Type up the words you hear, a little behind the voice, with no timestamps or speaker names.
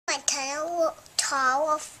all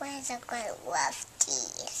our friends are going to love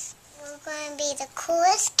these. We're going to be the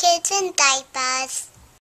coolest kids in diapers.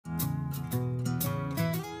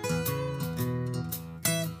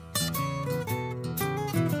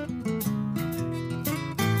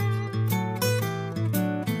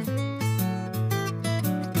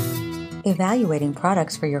 Evaluating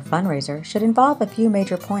products for your fundraiser should involve a few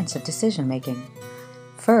major points of decision making.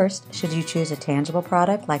 First, should you choose a tangible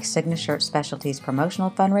product like SIGnaShirt Specialties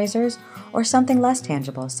promotional fundraisers, or something less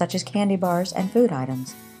tangible such as candy bars and food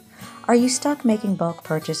items? Are you stuck making bulk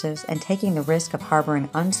purchases and taking the risk of harboring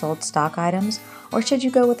unsold stock items, or should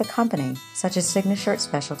you go with a company such as SIGnaShirt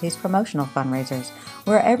Specialties promotional fundraisers,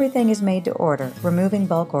 where everything is made to order, removing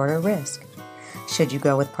bulk order risk? Should you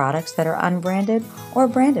go with products that are unbranded or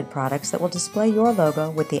branded products that will display your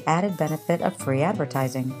logo with the added benefit of free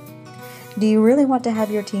advertising? Do you really want to have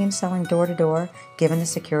your team selling door-to-door given the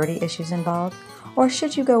security issues involved? Or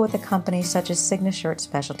should you go with a company such as SIGnaShirt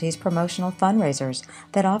Specialties promotional fundraisers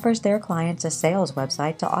that offers their clients a sales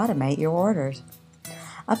website to automate your orders?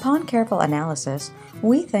 Upon careful analysis,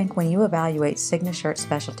 we think when you evaluate SIGnaShirt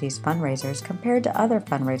Specialties fundraisers compared to other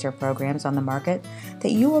fundraiser programs on the market,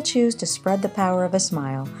 that you will choose to spread the power of a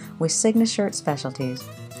smile with SIGnaShirt Specialties.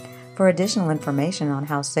 For additional information on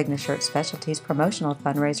how SIGnaShirt Specialties promotional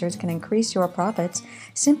fundraisers can increase your profits,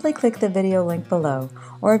 simply click the video link below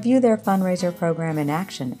or view their fundraiser program in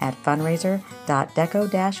action at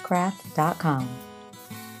fundraiser.deco-craft.com.